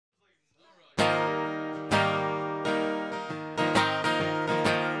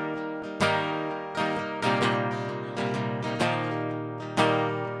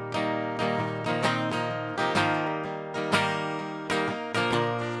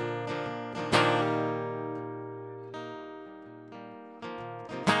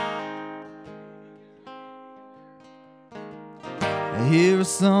hear a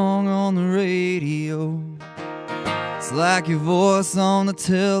song on the radio. It's like your voice on the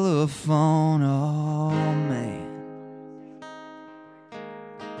telephone. Oh man,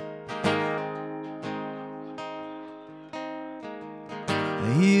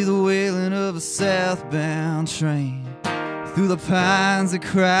 I hear the wailing of a southbound train through the pines. It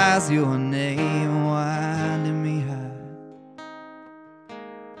cries your name, winding me high.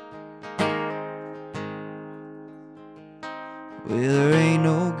 Well, there ain't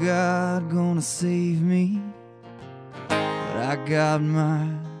no God gonna save me, but I got my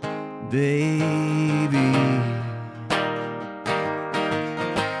baby.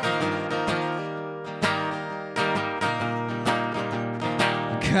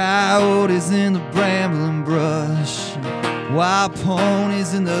 Coyotes in the brambling brush, wild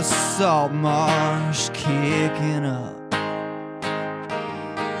ponies in the salt marsh kicking up.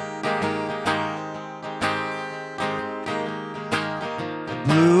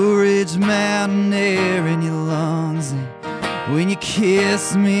 Blue Ridge Mountain air in your lungs, and when you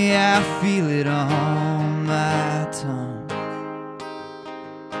kiss me I feel it on my tongue.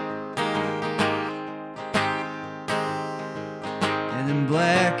 And them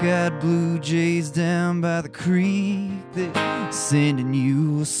black-eyed blue jays down by the creek, they're sending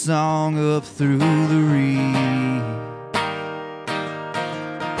you a song up through the reed.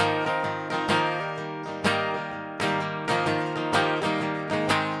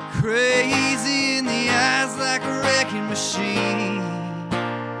 Crazy in the eyes like a wrecking machine,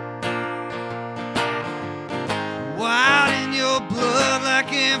 wild in your blood like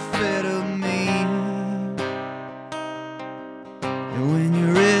amphetamine. And when you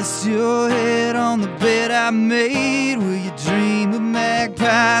rest your head on the bed I made, will you dream of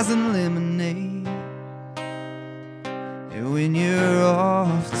magpies and lemonade? And when you're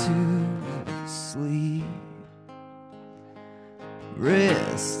off to sleep,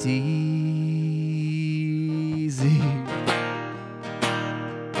 rest easy.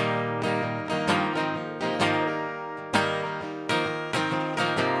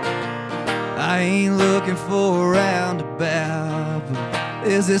 I ain't looking for a roundabout, but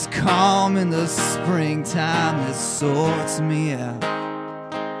there's this calm in the springtime that sorts me out.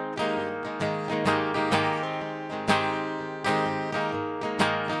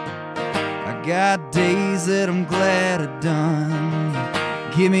 I got days that I'm glad I done.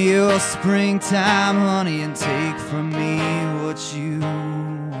 Give me your springtime, honey, and take from me what you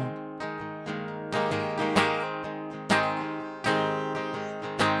want.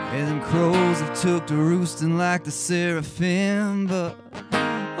 And them crows have took to roosting like the seraphim, but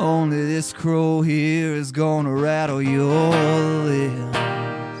only this crow here is gonna rattle your lips.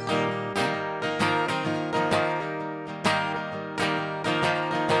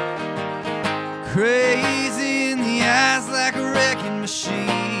 Crazy in the eyes like a wrecking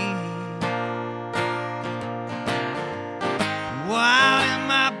machine, wild in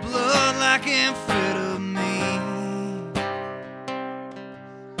my blood like amphetamine.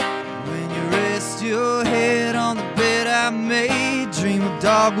 When you rest your head on the bed I made, dream of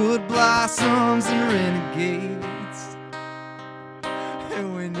dogwood blossoms and renegades.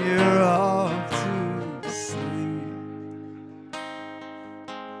 And when you're off to sleep,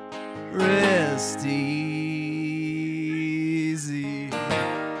 rest easy.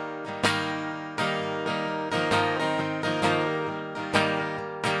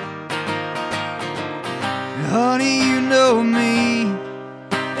 Honey, you know me,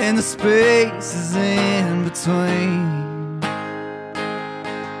 and the spaces in between.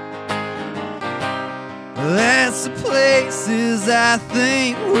 That's the places I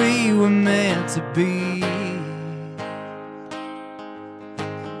think we were meant to be.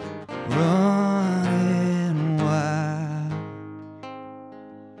 Running wild,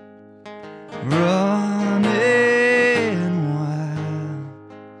 running wild,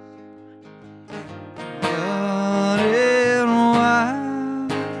 running wild.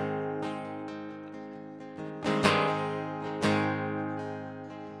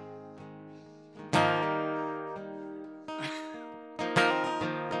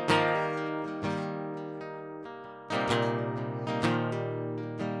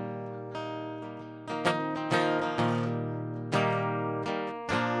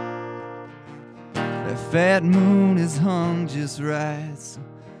 That fat moon is hung just right, so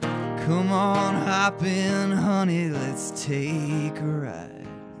come on, hop in, honey, let's take a ride.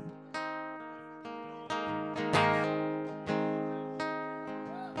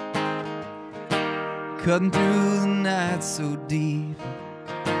 Cutting through the night so deep,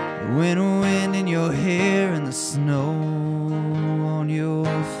 winter wind in your hair and the snow on your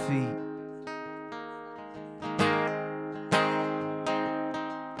feet.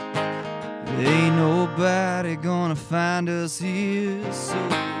 nobody gonna find us here. So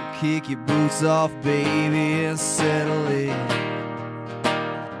kick your boots off, baby, and settle in.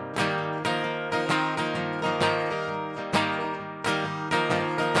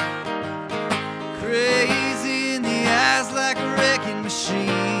 Crazy in the eyes like a wrecking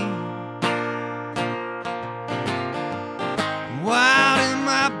machine, wild in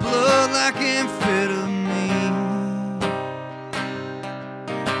my blood like amphetamine.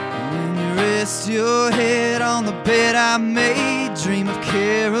 When you rest your head on the bed I made, dream of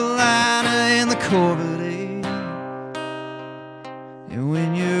Carolina and the Corvette. And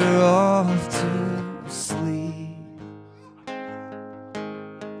when you're off to sleep,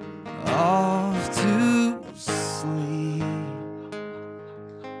 off to sleep,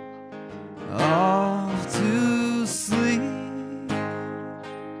 off to sleep,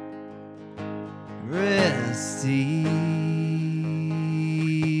 rest easy.